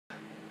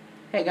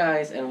Hey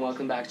guys, and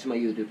welcome back to my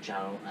YouTube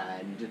channel.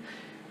 And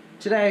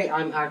today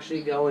I'm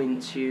actually going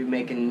to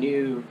make a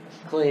new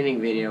cleaning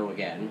video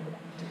again,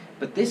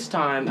 but this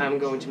time I'm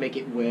going to make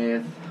it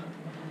with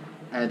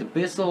the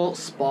Bissel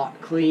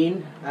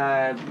SpotClean.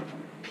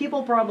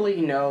 People probably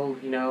know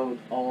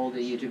all the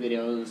YouTube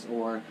videos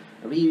or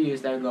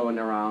reviews that are going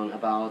around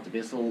about the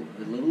Bissel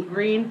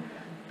LittleGrean,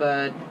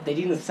 but they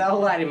didn't sell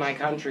that in my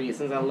country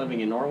since I'm living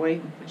in Norway,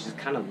 which is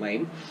kind of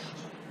lame.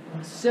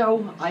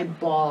 So I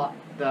bought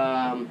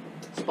the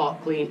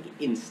SpotClean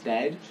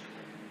instead,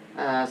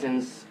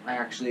 since I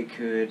actually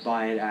could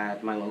buy it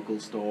at my local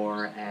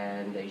store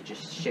and they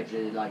just shipped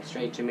it like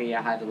straight to me.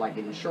 I had to like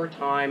in a short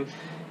time.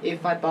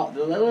 If I bought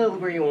the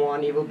LittleGrean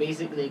one, it will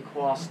basically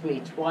cost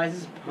me twice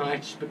as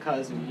much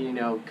because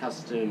of,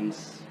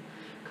 customs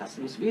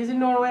fees in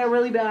Norway are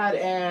really bad,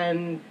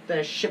 and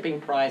the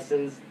shipping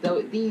prices,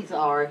 though these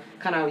are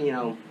kind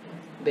of,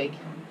 big,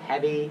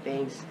 heavy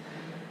things.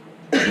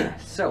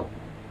 So,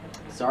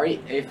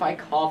 sorry if I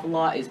cough a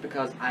lot, it's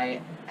because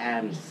I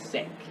am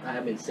sick. I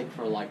have been sick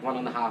for like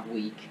 1.5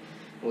 weeks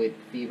with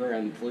fever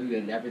and flu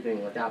and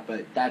everything like that,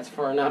 but that's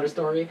for another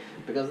story,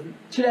 because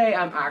today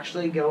I'm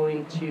actually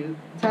going to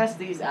test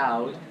these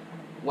out.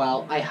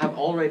 Well, I have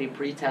already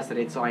pre-tested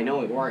it, so I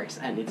know it works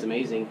and it's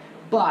amazing,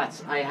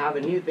 but I have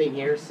a new thing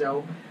here.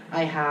 So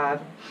I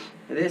have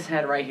this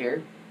head right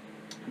here.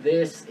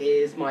 This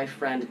is my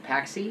friend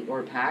Paxi,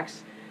 or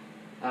Pax.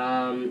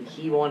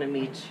 He wanted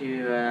me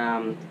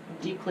to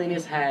deep clean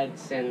his head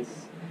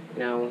since,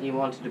 he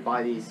wanted to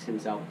buy these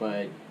himself,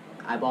 but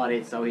I bought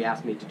it, so he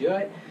asked me to do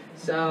it.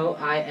 So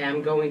I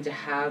am going to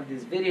have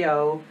this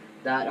video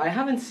that I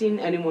haven't seen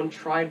anyone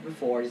try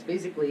before. It's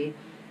basically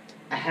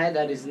a head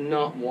that is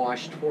not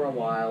washed for a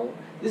while.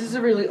 This is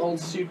a really old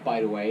suit,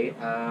 by the way.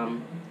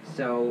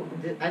 So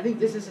I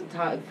think this is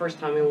the first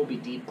time it will be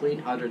deep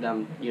cleaned other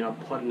than,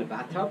 put in a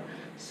bathtub.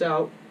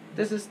 So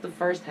this is the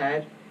first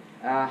head.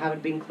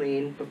 Haven't been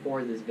cleaned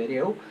before this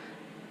video,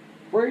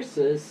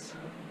 versus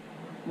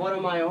one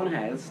of my own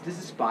heads. This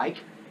is Spike,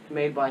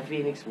 made by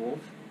Phoenix Wolf,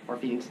 or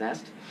Phoenix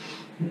Nest.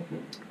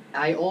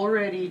 I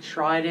already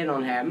tried it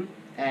on him,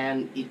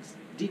 and it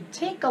did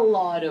take a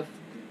lot of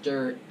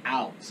dirt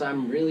out, so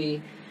I'm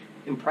really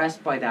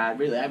impressed by that.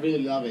 I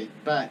really love it,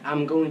 but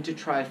I'm going to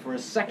try for a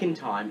second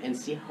time and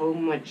see how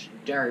much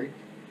dirt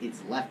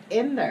is left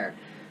in there,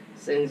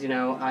 since,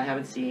 I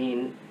haven't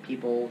seen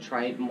people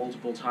try it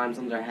multiple times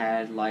on their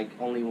head, like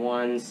only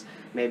once,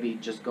 maybe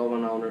just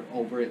going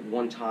over it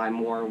one time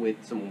more with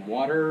some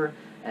water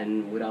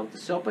and without the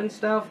soap and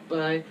stuff.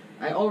 But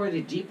I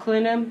already deep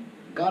cleaned them,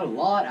 got a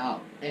lot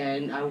out,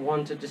 and I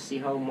wanted to see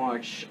how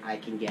much I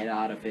can get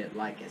out of it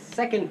like a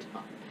second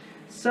time.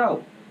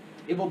 So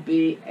it will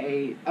be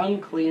a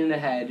uncleaned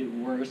head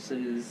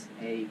versus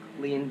a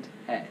cleaned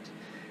head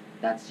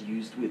that's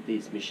used with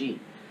this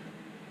machine.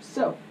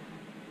 So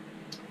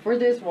for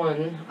this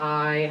one,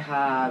 I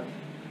have,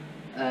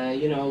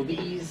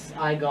 these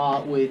I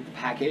got with the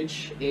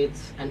package.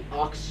 It's an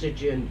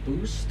oxygen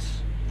boost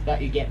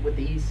that you get with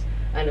these,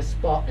 and a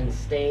spot and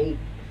stain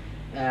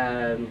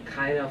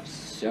kind of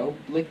soap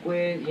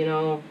liquid,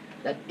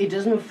 that it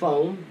doesn't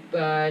foam,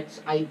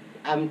 but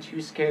I'm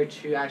too scared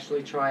to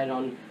actually try it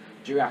on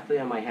directly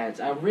on my head.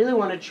 So I really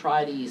want to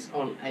try these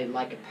on a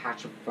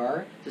patch of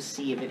fur to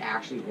see if it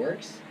actually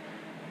works,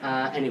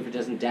 and if it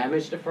doesn't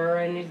damage the fur or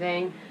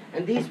anything.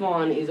 And this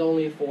one is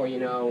only for,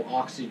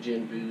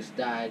 oxygen boost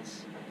that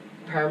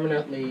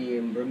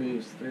permanently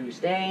removes through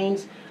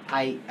stains.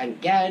 I'm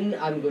going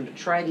to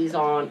try these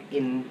on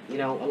in,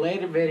 a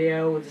later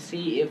video to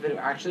see if it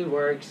actually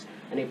works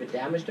and if it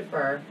damaged the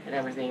fur and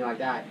everything like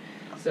that.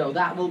 So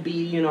that will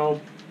be,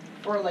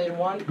 for a later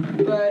one.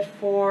 But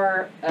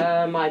for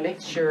my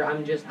mixture,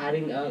 I'm just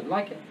adding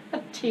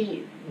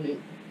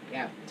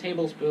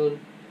tablespoon,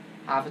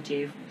 half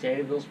a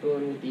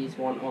tablespoon with these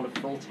one on a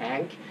full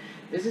tank.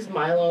 This is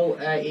Milo.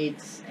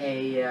 It's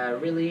a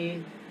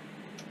really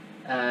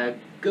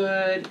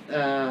good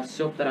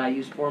soap that I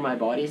use for my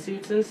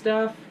bodysuits and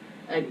stuff.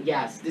 And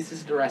yes, this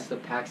is the rest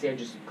of Paxi. I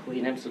just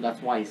cleaned him, so that's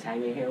why he's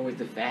hanging here with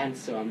the fan,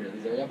 so I'm really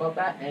sorry about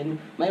that. And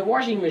my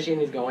washing machine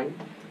is going,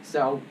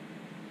 so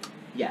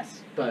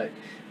yes. But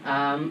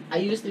I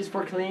use this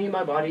for cleaning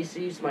my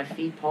bodysuits, my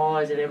feet,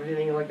 paws, and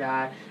everything like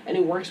that, and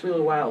it works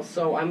really well.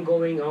 So I'm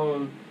going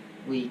on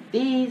with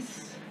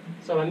these.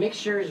 So my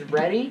mixture is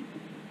ready.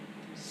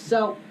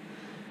 So,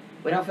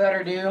 without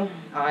further ado,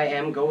 I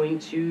am going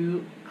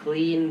to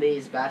clean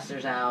these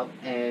bastards out,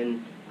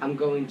 and I'm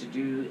going to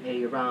do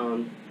a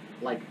round,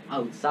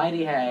 outside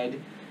the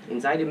head,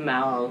 inside the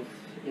mouth,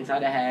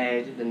 inside the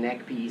head, the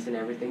neck piece, and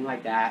everything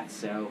like that.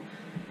 So,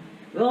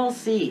 we'll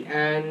see.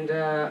 And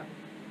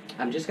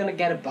I'm just gonna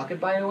get a bucket,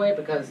 by the way,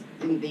 because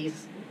in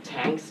these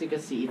tanks, you can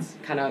see it's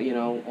kind of,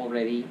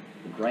 already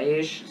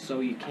grayish, so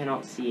you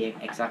cannot see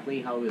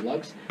exactly how it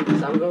looks.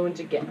 So I'm going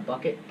to get a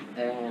bucket,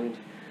 and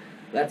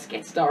let's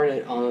get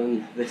started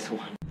on this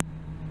one.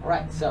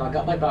 Alright, so I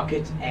got my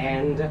bucket,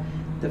 and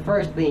the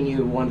first thing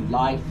you would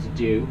like to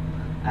do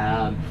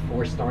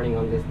before starting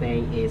on this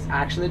thing is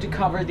actually to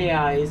cover the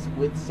eyes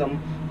with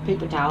some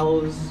paper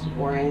towels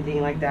or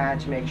anything like that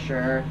to make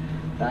sure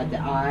that the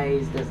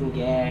eyes doesn't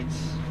get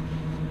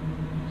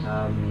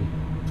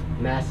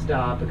messed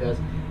up, because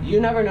you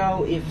never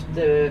know if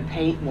the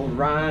paint will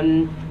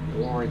run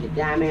or get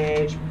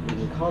damaged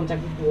in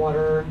contact with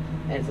water.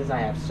 And since I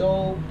have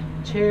soap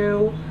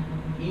too,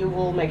 you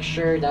will make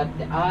sure that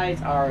the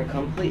eyes are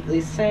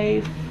completely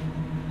safe.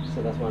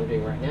 So that's what I'm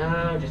doing right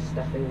now, just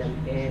stuffing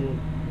them in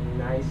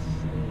nice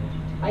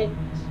and tight.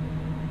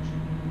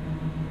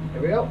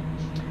 There we go.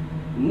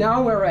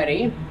 Now we're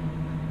ready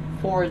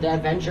for the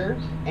adventure,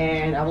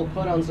 and I will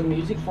put on some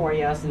music for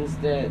you since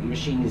the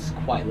machine is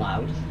quite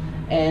loud.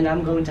 And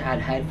I'm going to add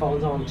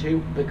headphones on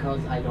too,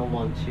 because I don't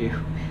want to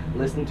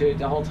listen to it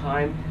the whole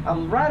time. I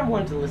would rather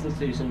want to listen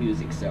to some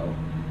music, so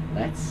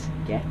let's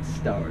get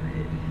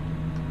started.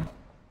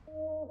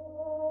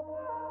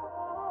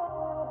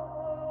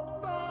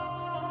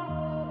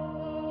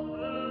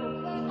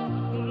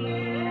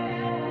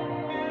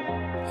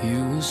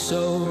 You were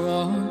so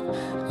wrong,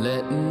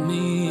 letting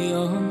me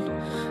on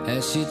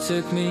as she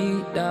took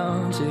me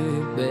down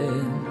to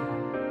bed.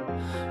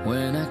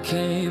 When I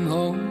came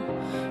home,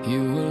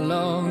 you were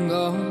long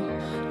gone,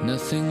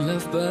 nothing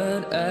left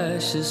but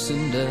ashes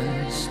and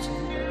dust.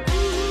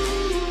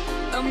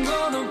 I'm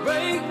gonna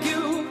break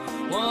you,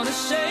 wanna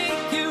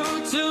shake you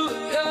till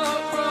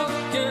you're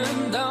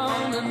broken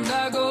down. And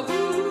I go,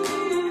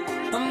 ooh,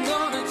 I'm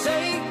gonna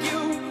take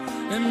you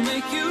and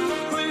make you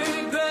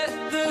regret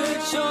the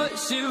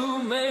choice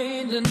you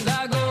made. And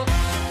I go,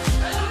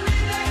 I don't need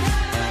that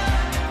kind of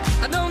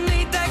love. I don't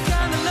need that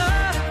kind of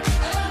love.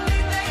 I don't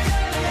need that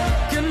kind of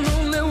love. Can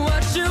only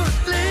watch you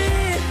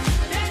leave.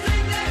 Can't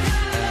take that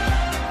kind of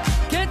love.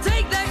 Can't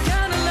take that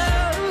kind of love.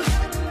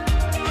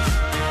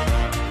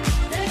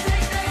 Can't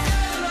take that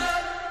kind of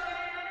love.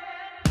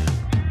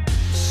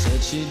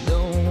 Said she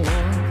don't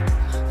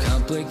want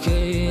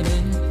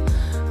complicated,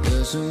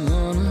 doesn't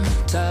wanna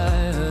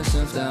tie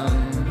herself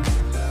down.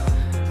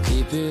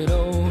 Keep it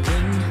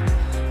open,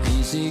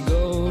 easy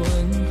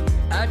going,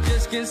 I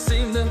just can't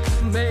seem to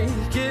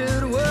make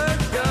it work.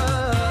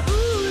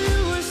 Ooh, you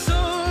were so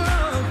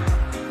wrong,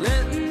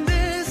 letting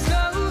this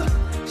go,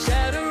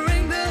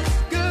 shattering the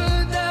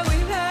good that we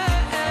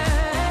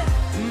had.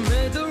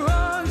 Made the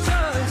wrong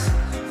choice,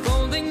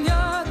 folding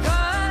your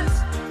cards,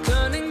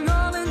 turning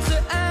all into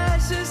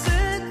ashes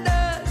and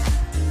dust.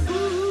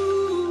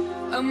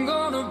 Ooh, I'm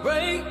gonna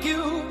break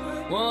you,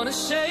 wanna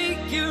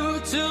shake you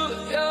till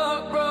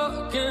you're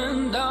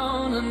broken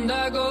down. And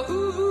I go,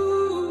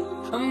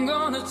 ooh, I'm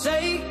gonna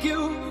take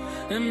you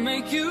and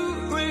make you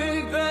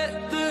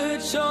regret the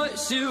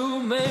choice you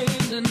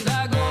made. And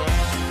I go,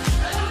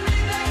 I don't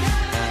need that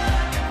kind of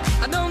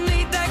love. I don't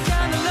need that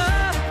kind of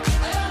love.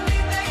 I don't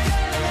need that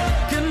kind of love.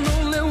 Can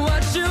only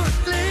watch you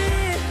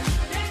leave.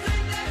 Can't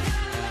take that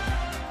kind of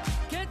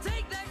love. Can't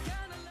take that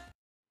kind of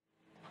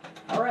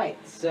love. Alright,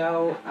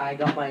 so I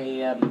got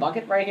my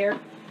bucket right here.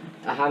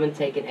 I haven't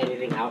taken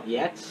anything out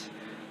yet,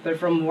 but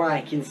from what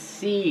I can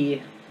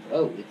see,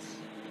 oh,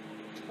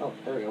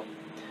 there we go.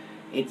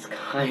 It's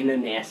kind of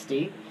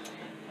nasty,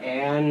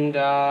 and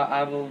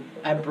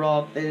I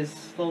brought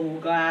this little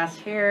glass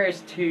here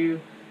to,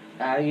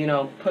 you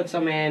know, put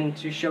some in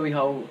to show you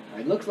how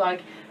it looks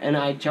like, and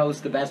I chose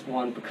the best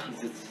one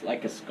because it's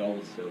like a skull,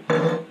 so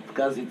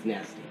because it's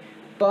nasty.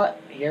 But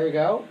here we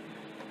go.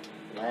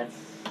 Let's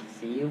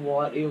see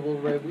what it will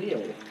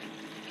reveal.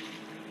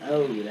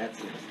 Oh,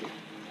 that's nasty.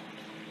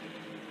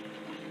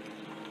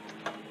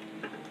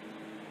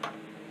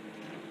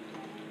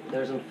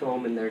 There's some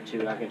foam in there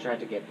too. I can try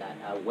to get that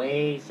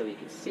away so you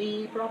can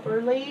see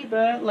properly,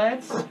 but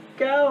let's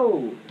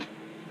go.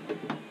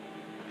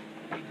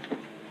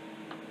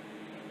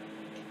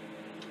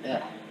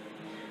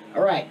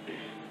 Alright.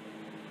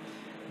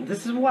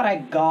 This is what I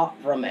got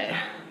from it.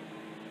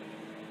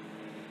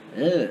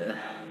 Ugh.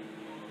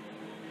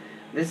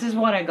 This is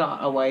what I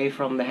got away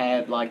from the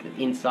head, like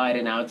inside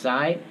and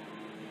outside.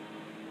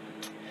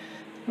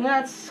 And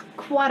that's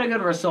quite a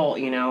good result,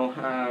 you know,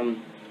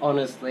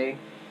 honestly.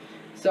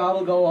 So I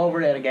will go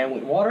over it again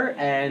with water,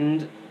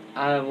 and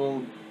I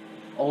will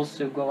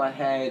also go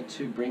ahead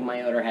to bring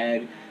my other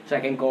head so I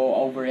can go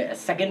over it a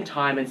second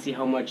time and see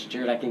how much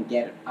dirt I can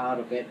get out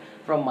of it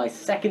from my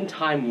second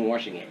time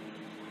washing it.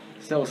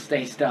 So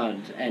stay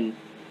stunned and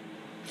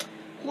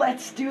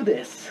let's do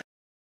this.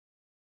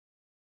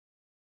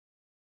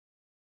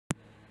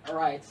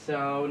 Alright,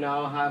 so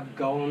now I've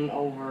gone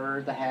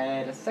over the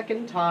head a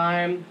second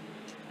time.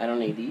 I don't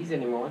need these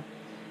anymore.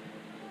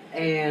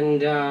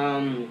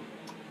 And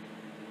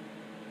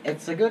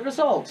it's a good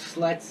result.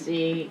 Let's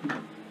see,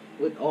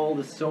 with all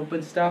the soap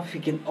and stuff,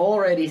 you can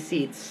already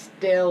see it's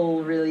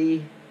still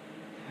really,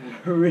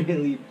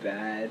 really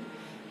bad.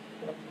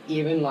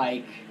 Even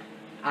like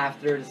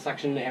after the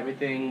suction and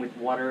everything with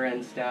water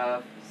and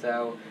stuff.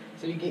 So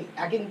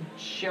I can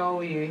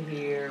show you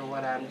here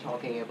what I'm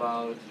talking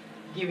about.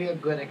 Give you a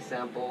good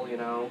example, you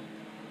know.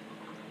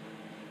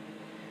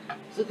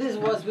 So this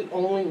was with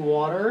only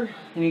water,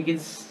 and you can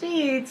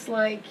see it's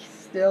like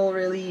still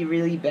really,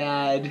 really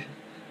bad.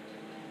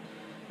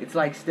 It's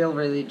like still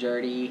really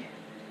dirty,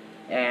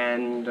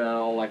 and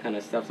all that kind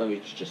of stuff, so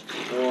we just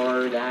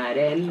pour that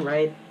in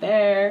right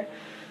there.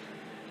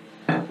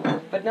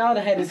 But now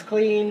the head is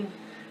clean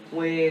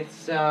with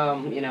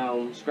some, you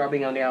know,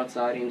 scrubbing on the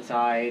outside,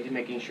 inside,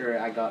 making sure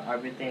I got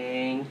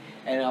everything,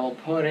 and I will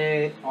put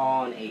it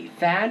on a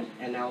fan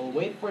and I will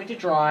wait for it to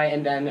dry,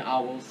 and then I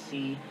will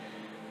see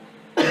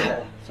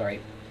sorry,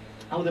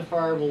 how the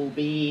fur will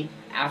be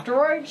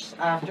afterwards,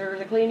 after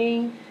the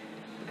cleaning,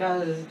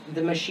 because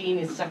the machine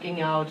is sucking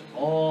out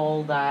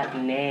all that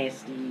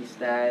nasties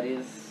that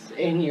is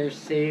in your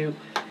suit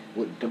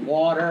with the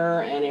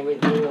water and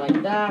everything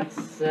like that.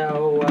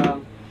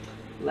 So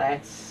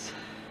let's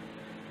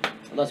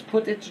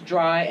put it to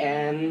dry,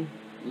 and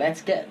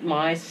let's get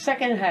my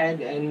second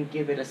head and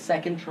give it a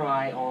second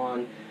try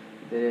on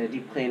the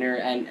deep cleaner.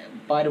 And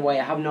by the way,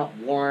 I have not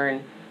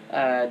worn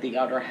the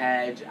other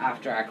head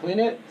after I clean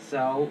it,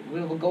 so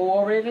we will go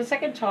over it a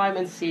second time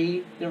and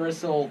see the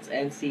results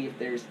and see if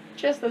there's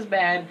just as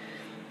bad.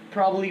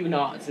 Probably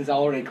not, since I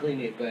already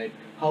cleaned it, but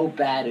how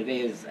bad it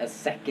is a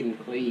second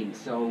clean.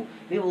 So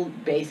we will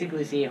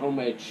basically see how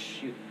much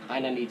you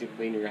kind of need to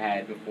clean your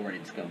head before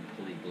it's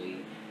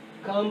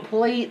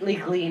completely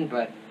clean,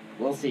 but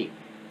we'll see.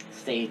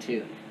 Stay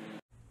tuned.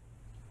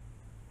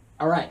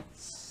 Alright,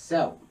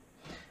 so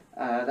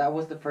that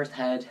was the first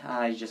head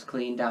I just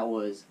cleaned. That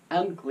was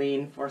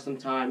unclean for some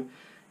time,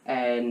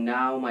 and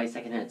now my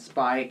second head,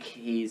 Spike,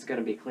 he's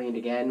gonna be cleaned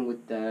again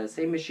with the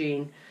same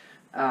machine,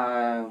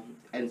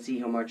 and see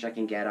how much I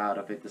can get out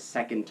of it the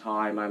second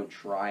time I'm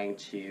trying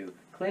to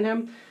clean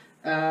him.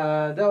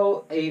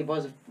 Though it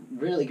was a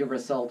really good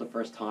result the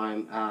first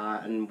time,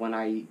 and when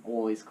I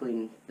always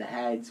clean the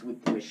heads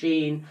with the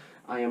machine,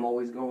 I am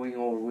always going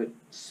over with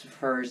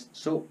first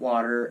soap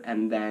water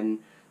and then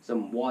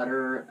some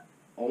water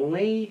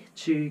only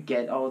to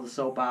get all the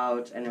soap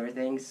out and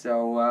everything.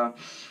 So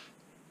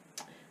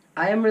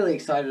I am really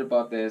excited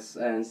about this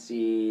and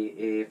see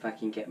if I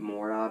can get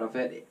more out of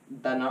it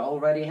than I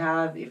already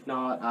have. If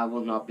not, I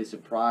will not be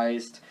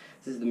surprised,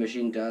 since the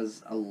machine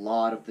does a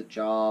lot of the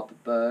job.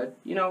 But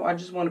you know, I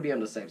just want to be on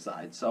the safe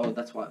side, so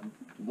that's what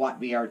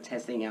we are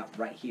testing out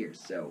right here.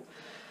 So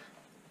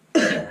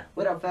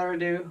without further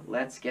ado,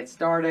 let's get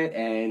started,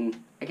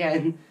 and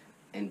again,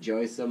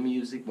 enjoy some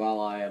music while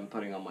I am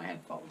putting on my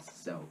headphones.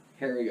 So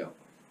here we go.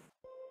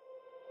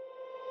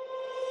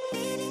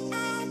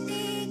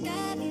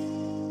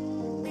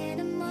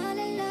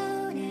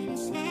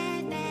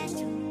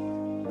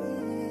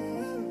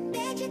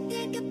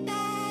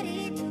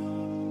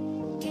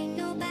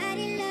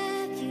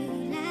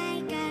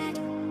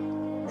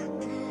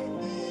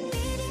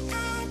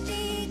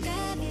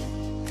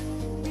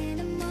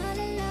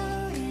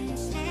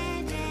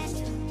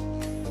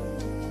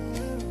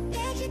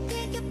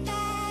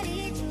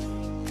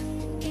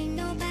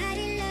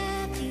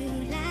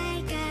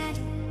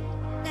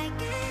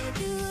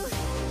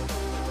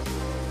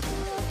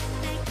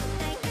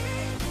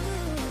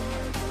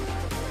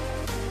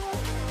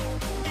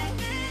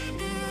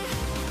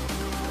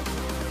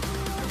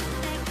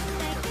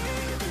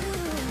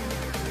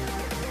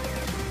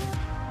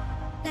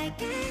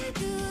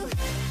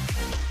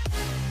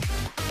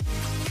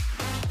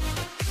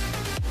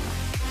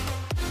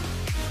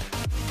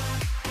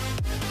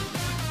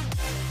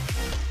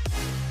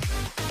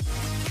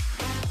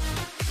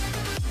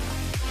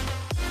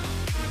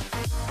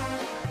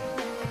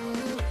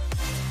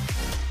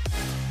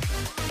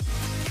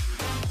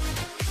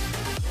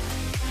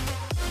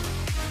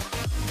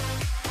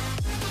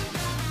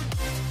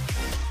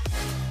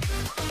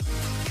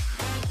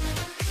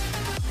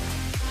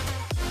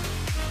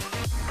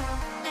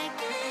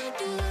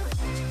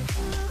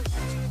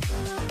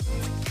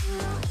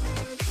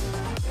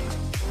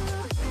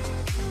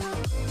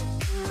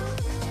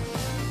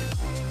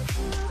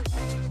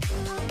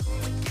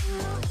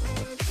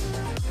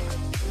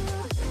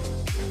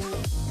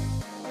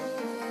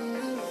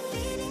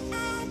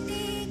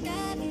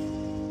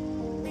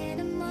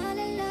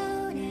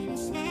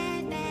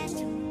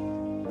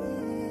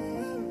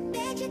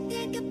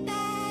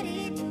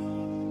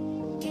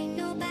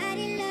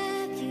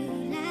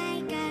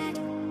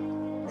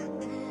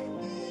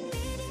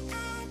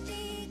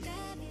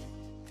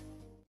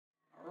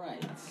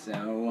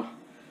 So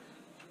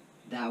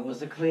that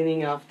was the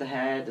cleaning of the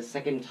head the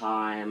second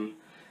time,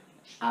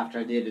 after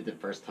I did it the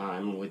first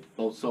time with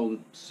both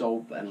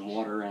soap and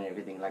water and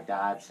everything like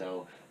that.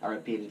 So I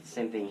repeated the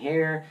same thing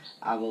here.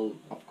 I will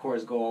of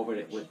course go over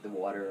it with the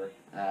water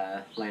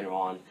later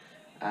on,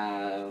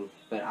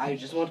 but I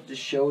just wanted to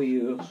show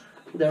you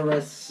the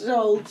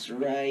results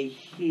right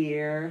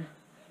here.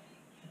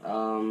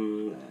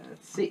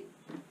 Let's see.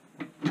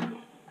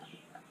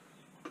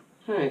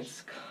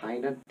 It's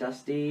kind of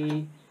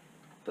dusty,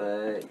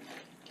 but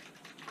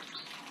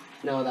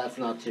no, that's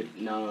not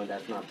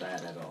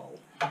bad at all.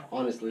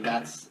 Honestly,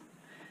 that's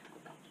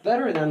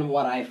better than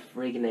what I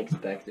freaking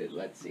expected.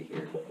 Let's see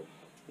here,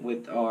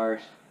 with our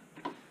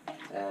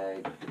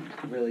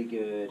really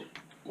good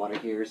water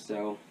here.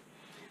 So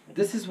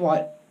this is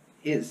what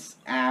is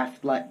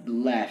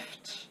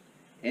left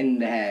in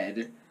the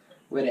head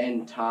with the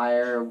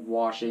entire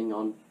washing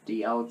on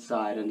the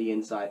outside and the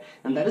inside,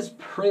 and that is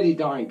pretty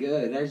darn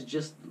good. That's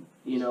just,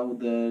 you know,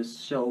 the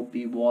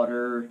soapy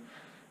water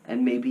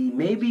and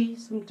maybe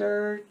some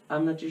dirt.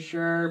 I'm not too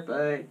sure,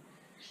 but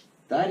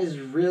that is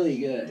really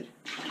good.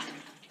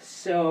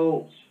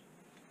 So,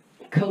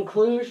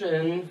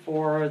 conclusion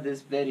for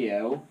this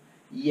video,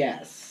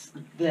 yes,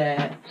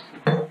 the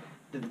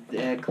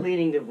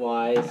cleaning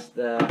device,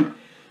 the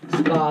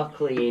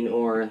SpotClean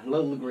or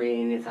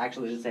LittleGrean, it's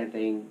actually the same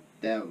thing.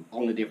 The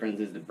only difference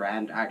is the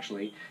brand,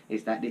 actually,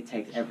 is that it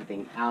takes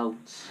everything out,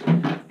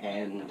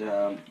 and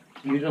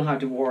you don't have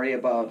to worry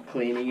about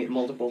cleaning it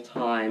multiple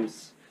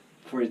times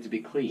for it to be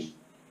clean.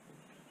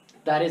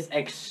 That is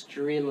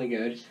extremely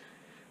good.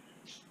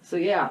 So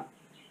yeah,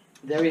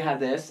 there we have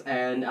this,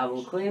 and I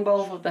will clean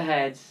both of the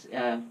heads.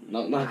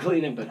 Not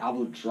clean them, but I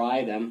will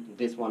dry them.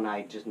 This one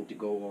I just need to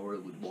go over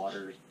with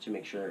water to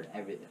make sure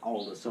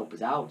all the soap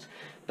is out.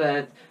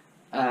 But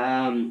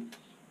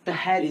the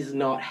head is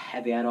not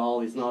heavy at all.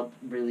 It's not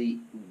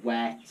really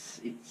wet.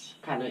 It's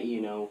kind of,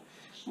 you know,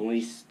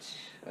 moist.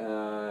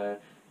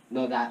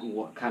 Not that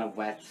kind of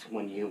wet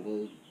when you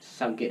will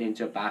sunk it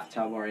into a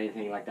bathtub or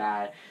anything like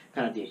that.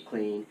 Kind of deep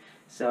clean.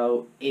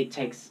 So it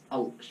takes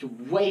a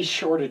way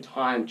shorter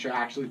time to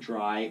actually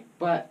dry.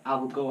 But I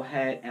will go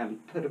ahead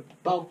and put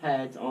both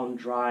heads on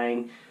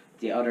drying.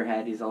 The other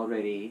head is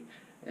already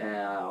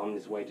on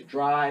its way to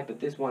dry. But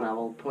this one I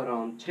will put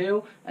on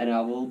too. And I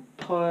will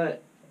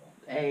put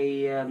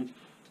a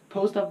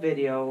post-up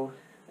video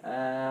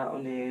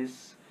on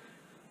this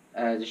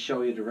to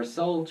show you the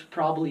result.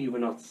 Probably you will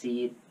not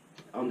see it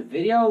on the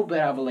video, but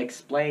I will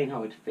explain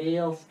how it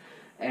feels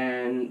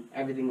and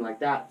everything like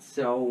that.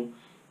 So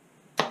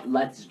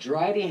let's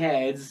dry the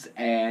heads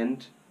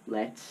and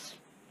let's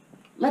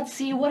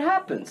see what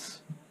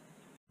happens.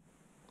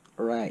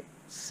 Alright,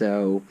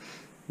 so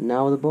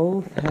now the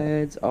both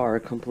heads are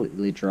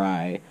completely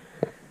dry,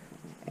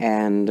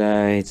 and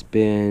it's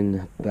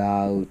been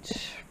about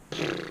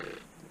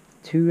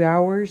 2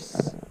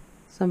 hours,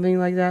 something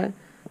like that,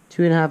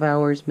 2.5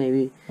 hours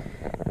maybe,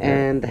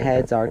 and the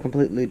heads are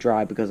completely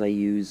dry because I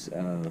use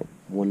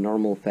one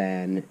normal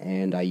fan,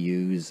 and I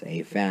use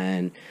a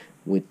fan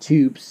with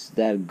tubes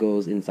that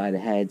goes inside the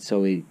head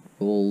so it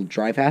will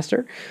dry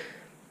faster.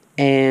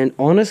 And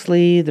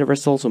honestly, the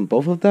results on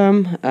both of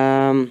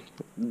them,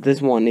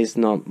 this one is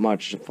not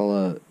much full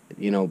of,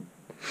 you know,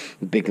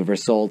 big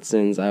results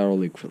since I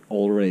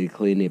already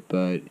cleaned it,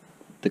 but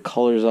the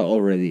colors are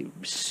already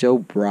so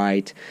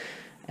bright.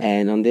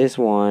 And on this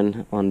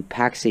one, on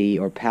Paxi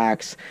or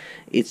Pax,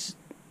 it's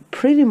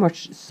pretty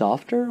much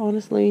softer,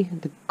 honestly.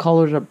 The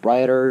colors are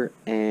brighter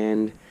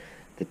and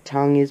the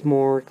tongue is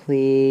more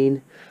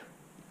clean,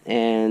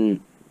 and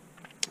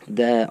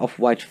the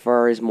off-white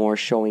fur is more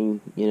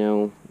showing, you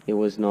know. It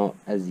was not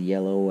as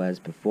yellow as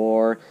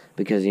before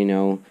because, you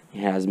know, it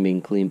hasn't been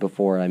cleaned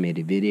before I made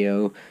a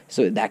video.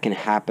 So that can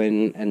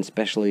happen, and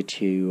especially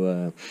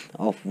to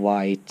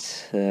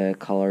off-white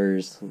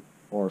colors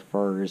or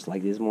furs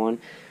like this one.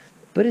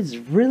 But it's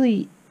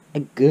really a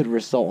good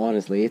result,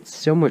 honestly. It's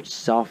so much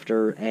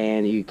softer,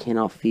 and you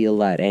cannot feel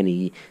that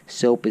any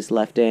soap is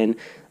left in.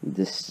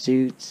 The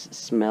suits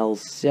smell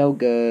so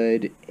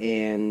good,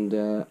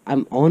 and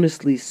I'm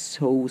honestly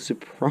so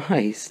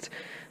surprised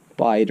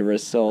by the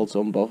results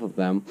on both of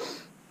them.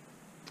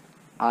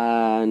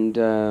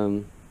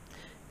 And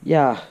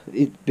yeah,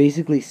 it's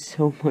basically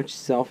so much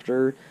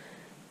softer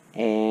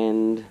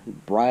and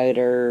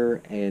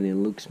brighter, and it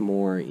looks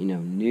more, you know,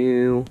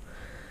 new.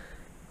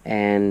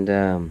 And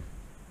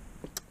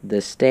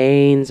the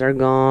stains are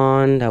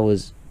gone. That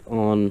was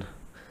on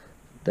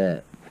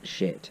the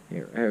shit.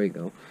 Here we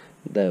go.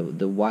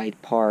 The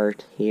white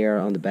part here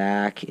on the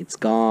back, it's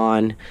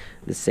gone.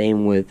 The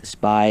same with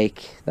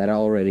Spike that I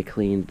already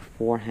cleaned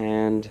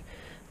beforehand.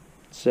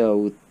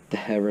 So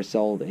the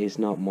result is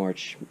not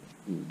much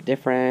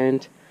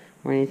different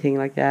or anything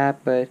like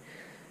that, but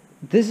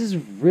this is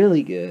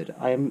really good.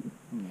 I'm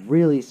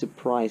really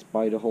surprised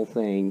by the whole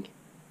thing,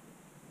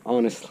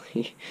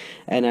 honestly.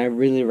 And I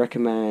really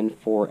recommend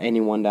for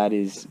anyone that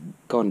is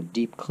gonna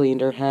deep clean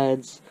their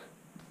heads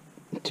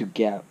to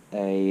get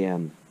a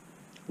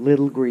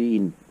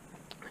LittleGrean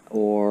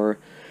or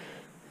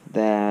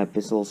the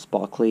Bissel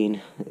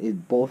SpotClean.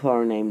 Both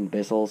are named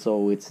Bissel,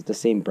 so it's the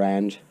same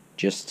brand,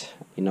 just,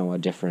 you know, a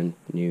different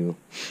new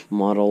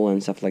model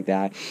and stuff like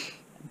that.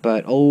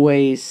 But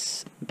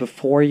always,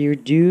 before you're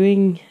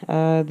doing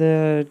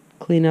the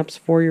cleanups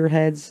for your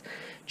heads,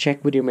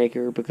 check with your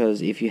maker,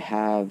 because if you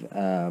have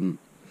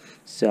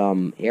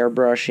some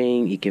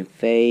airbrushing, it can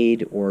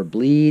fade or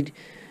bleed,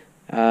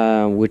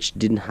 which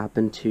didn't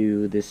happen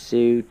to this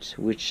suit,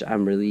 which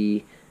I'm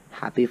really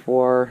happy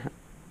for.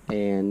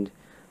 And,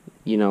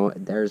 you know,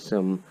 there's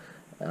some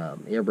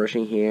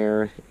airbrushing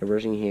here,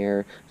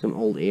 some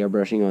old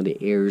airbrushing on the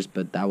ears,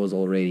 but that was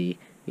already,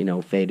 you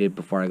know, faded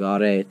before I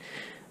got it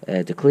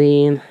to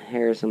clean.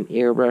 Here's some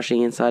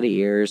airbrushing inside the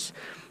ears,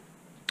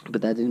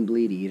 but that didn't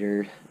bleed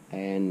either.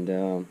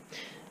 And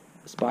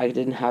Spike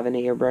didn't have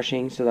any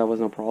airbrushing, so that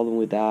was no problem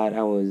with that.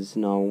 I was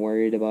not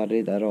worried about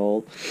it at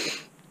all.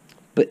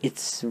 but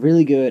it's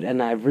really good,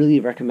 and I really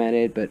recommend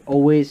it. But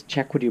always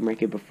check what you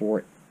make it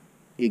before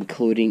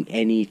including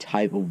any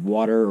type of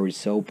water or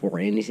soap or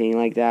anything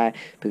like that,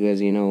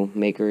 because you know,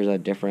 makers are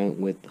different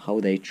with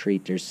how they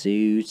treat their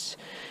suits,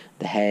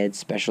 the head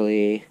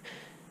especially,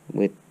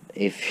 with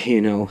if you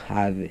know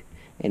have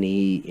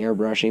any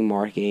airbrushing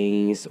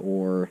markings,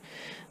 or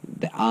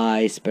the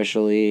eye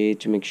especially,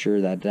 to make sure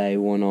that they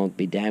will not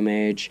be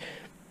damaged.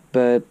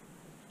 But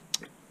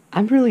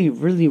I'm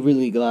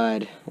really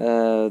glad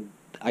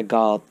I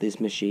got this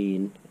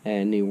machine,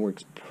 and it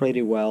works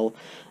pretty well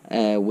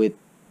with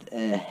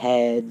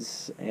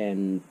heads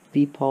and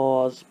feet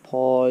paws,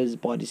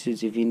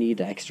 bodysuits if you need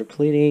extra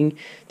cleaning,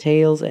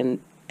 tails, and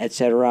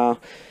etc.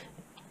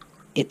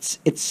 It's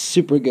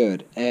super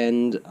good,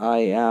 and I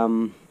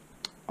am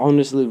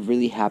honestly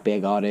really happy I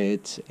got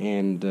it.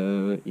 And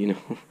you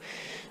know,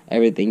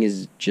 everything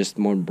is just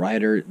more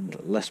brighter,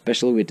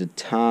 especially with the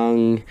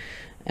tongue,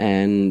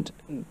 and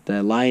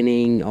the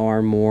lining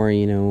are more,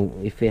 you know,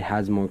 if it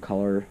has more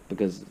color,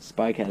 because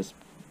Spike has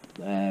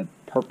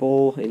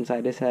purple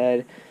inside his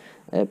head.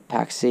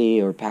 Pax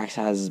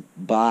has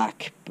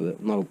black,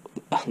 but no,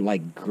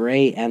 like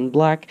gray and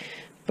black.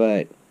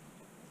 But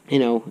you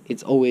know,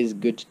 it's always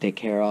good to take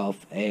care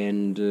of,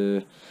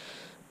 and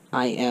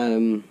I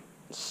am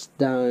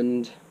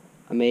stunned,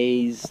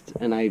 amazed,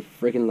 and I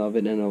freaking love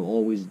it, and I'll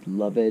always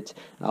love it.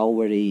 I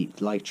already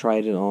like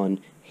tried it on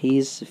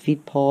his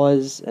feet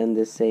paws, and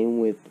the same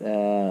with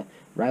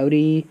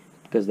Rowdy,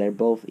 because they're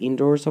both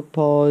indoor sock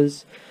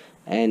paws,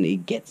 and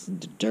it gets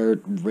the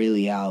dirt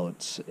really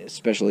out,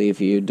 especially if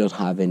you don't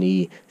have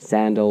any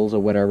sandals or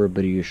whatever.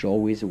 But you should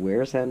always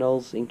wear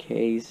sandals in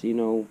case, you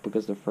know,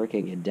 because the fur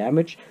can get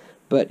damaged.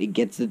 But it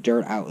gets the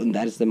dirt out, and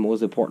that is the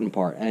most important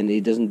part, and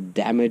it doesn't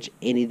damage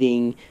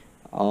anything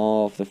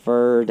of the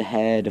fur, the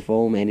head, the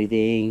foam,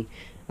 anything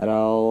at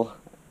all.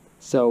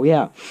 So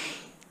yeah,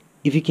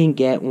 if you can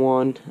get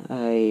one,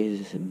 a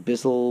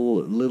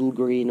Bissel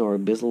LittleGrean or a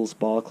Bissel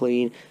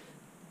SpotClean,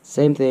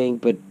 same thing,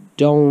 but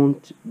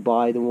don't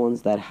buy the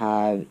ones that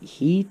have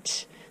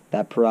heat,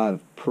 that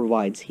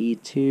provides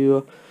heat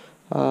to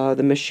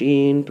the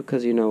machine,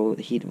 because you know,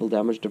 heat will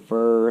damage the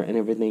fur and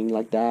everything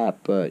like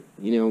that. But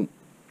you know,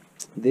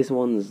 these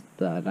ones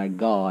that I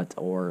got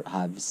or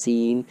have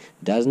seen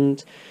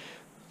doesn't.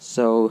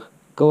 So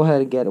go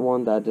ahead and get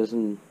one that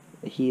doesn't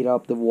heat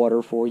up the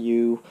water for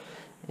you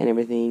and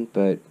everything.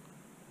 But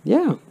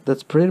yeah,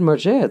 that's pretty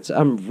much it.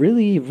 I'm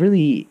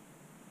really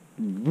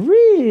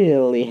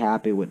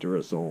happy with the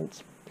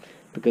results,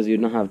 because you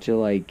don't have to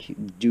like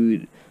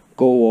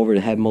go over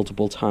the head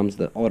multiple times,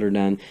 other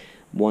than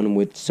one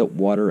with soap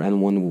water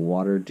and one with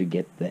water to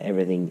get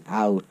everything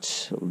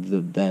out,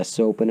 the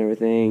soap and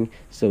everything,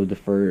 so the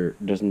fur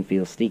doesn't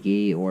feel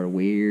sticky or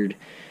weird,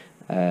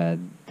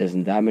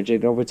 doesn't damage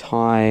it over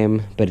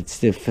time, but it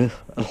still feels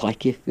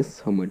like it feels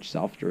so much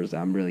softer. So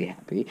I'm really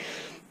happy.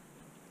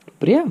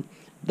 But yeah,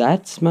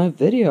 that's my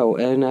video,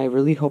 and I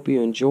really hope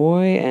you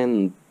enjoy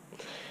and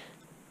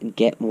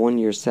get one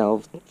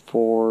yourself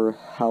for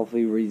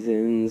healthy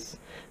reasons.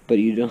 But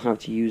you don't have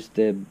to use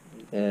the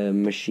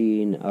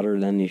machine other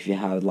than if you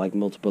have like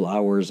multiple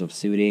hours of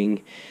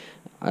suiting.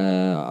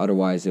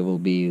 Otherwise it will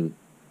be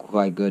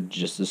quite good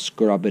just to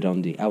scrub it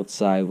on the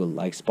outside with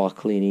like spot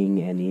cleaning,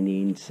 and in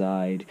the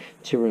inside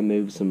to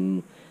remove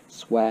some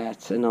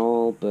sweat and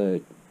all.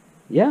 But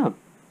yeah,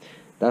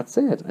 that's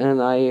it,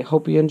 and I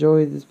hope you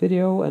enjoy this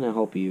video, and I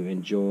hope you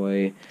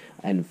enjoy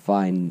and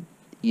find,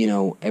 you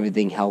know,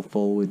 everything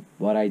helpful with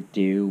what I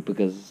do,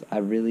 because I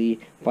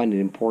really find it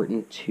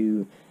important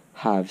to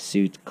have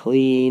suits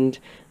cleaned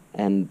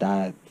and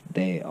that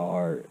they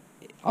are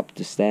up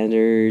to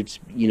standards,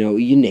 you know,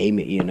 you name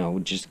it, you know,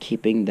 just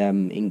keeping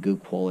them in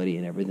good quality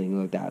and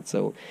everything like that.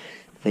 So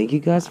thank you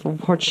guys for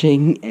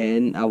watching,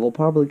 and I will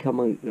probably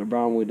come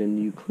around with a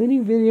new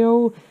cleaning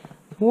video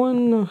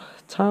one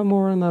time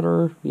or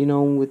another, you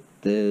know, with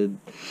the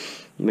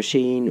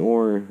machine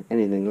or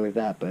anything like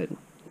that. But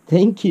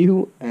thank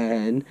you,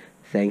 and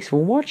thanks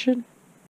for watching.